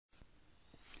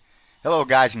Hello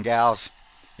guys and gals.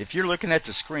 If you're looking at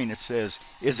the screen, it says,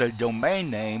 is a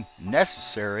domain name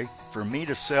necessary for me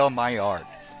to sell my art?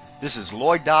 This is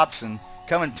Lloyd Dobson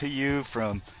coming to you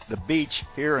from the beach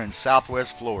here in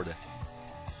Southwest Florida.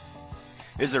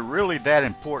 Is it really that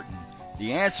important?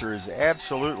 The answer is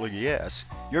absolutely yes.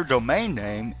 Your domain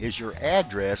name is your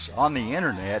address on the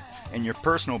internet and your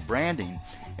personal branding.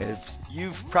 If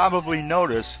you've probably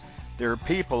noticed, there are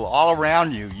people all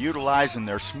around you utilizing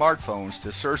their smartphones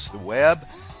to search the web,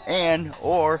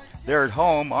 or they're at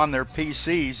home on their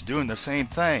PCs doing the same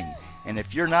thing. And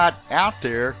if you're not out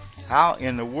there, how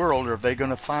in the world are they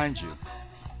going to find you?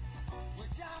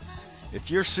 If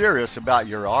you're serious about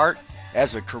your art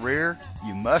as a career,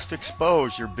 you must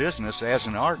expose your business as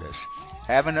an artist.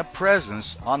 Having a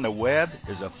presence on the web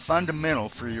is a fundamental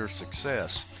for your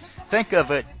success. Think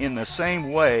of it in the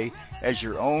same way as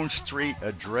your own street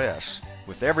address.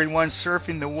 With everyone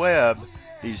surfing the web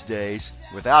these days,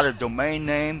 without a domain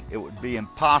name, it would be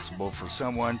impossible for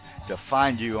someone to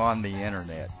find you on the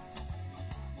internet.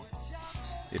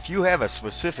 If you have a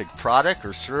specific product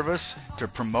or service to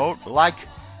promote, like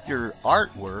your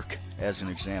artwork as an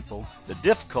example, the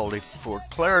difficulty for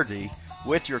clarity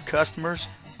with your customers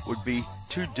would be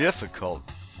too difficult.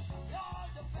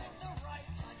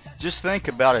 Just think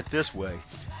about it this way.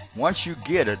 Once you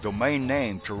get a domain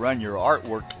name to run your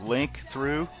artwork link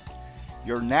through,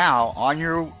 you're now on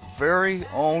your very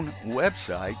own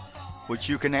website, which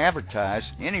you can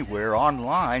advertise anywhere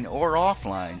online or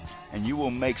offline, and you will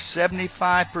make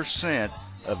 75%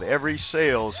 of every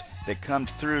sales that comes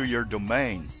through your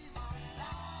domain.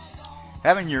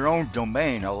 Having your own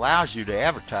domain allows you to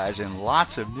advertise in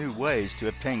lots of new ways to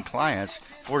obtain clients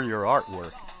for your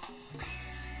artwork.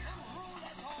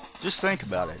 Just think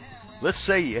about it. Let's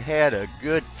say you had a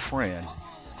good friend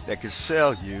that could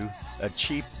sell you a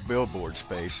cheap billboard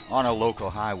space on a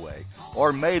local highway.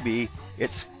 Or maybe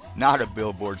it's not a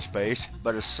billboard space,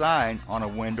 but a sign on a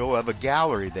window of a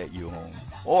gallery that you own.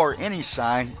 Or any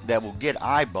sign that will get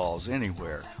eyeballs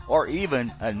anywhere. Or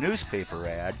even a newspaper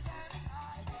ad.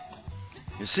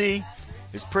 You see,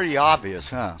 it's pretty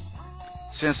obvious, huh?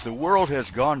 Since the world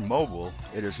has gone mobile,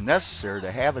 it is necessary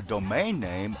to have a domain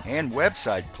name and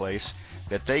website place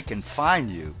that they can find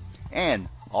you. And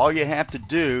all you have to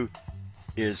do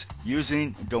is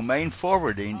using domain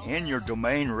forwarding in your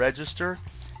domain register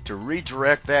to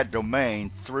redirect that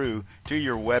domain through to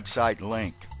your website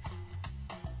link.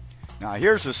 Now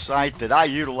here's a site that I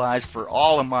utilize for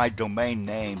all of my domain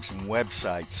names and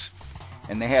websites.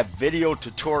 And they have video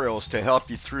tutorials to help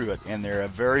you through it, and they're a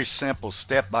very simple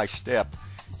step-by-step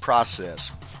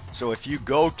process. So if you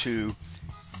go to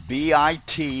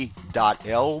bit.ly/Gator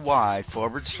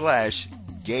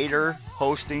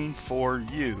Hosting for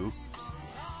You,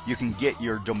 you can get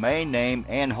your domain name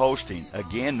and hosting.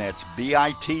 Again, that's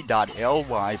bit.ly/GATOR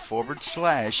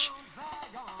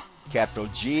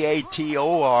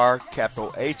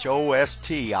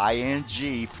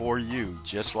for you,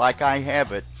 just like I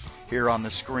have it here on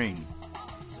the screen.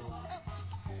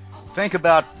 Think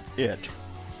about it.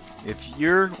 If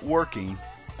you're working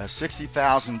a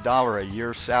 $60,000 a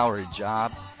year salary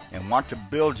job and want to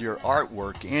build your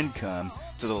artwork income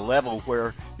to the level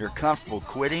where you're comfortable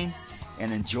quitting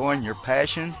and enjoying your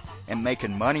passion and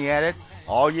making money at it,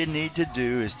 all you need to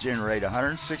do is generate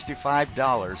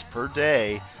 $165 per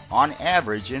day on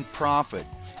average in profit.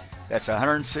 That's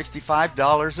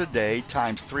 $165 a day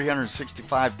times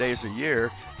 365 days a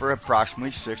year for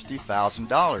approximately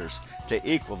 $60,000 to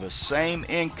equal the same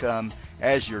income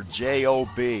as your job.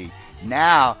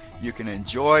 Now you can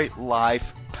enjoy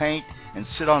life, paint, and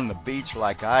sit on the beach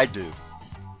like I do.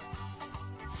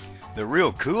 The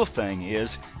real cool thing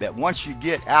is that once you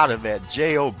get out of that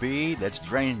job that's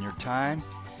draining your time,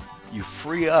 you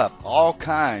free up all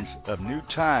kinds of new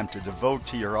time to devote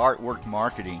to your artwork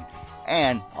marketing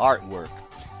and artwork,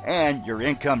 and your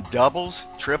income doubles,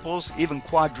 triples, even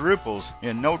quadruples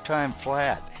in no time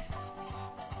flat.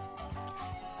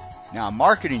 Now,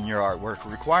 marketing your artwork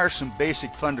requires some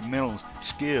basic fundamental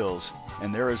skills,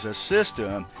 and there is a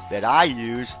system that I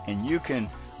use and you can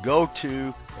go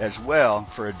to as well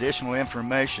for additional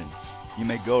information. You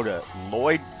may go to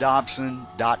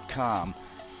LloydDobson.com,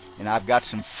 and I've got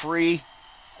some free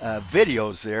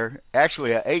videos there,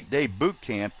 actually an 8-day boot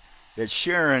camp that's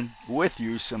sharing with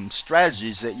you some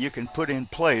strategies that you can put in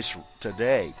place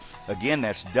today. Again,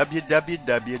 that's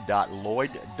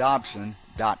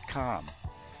www.LloydDobson.com.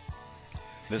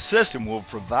 The system will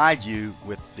provide you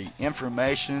with the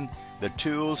information, the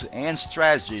tools, and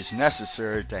strategies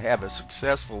necessary to have a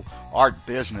successful art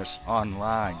business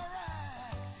online.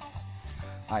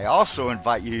 I also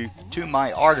invite you to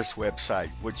my artist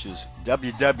website, which is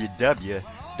www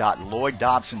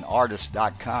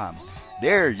www.lloyddobsonartist.com.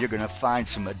 There you're going to find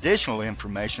some additional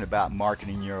information about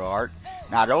marketing your art,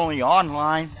 not only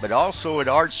online, but also at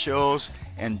art shows,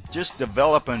 and just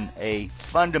developing a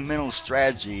fundamental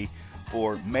strategy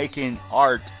for making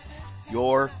art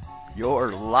your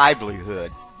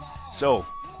livelihood. So,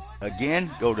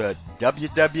 again, go to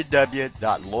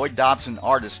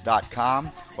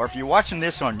www.lloyddobsonartist.com, or if you're watching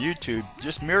this on YouTube,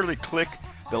 just merely click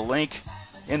the link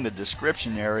in the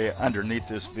description area underneath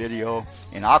this video,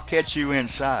 and I'll catch you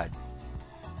inside.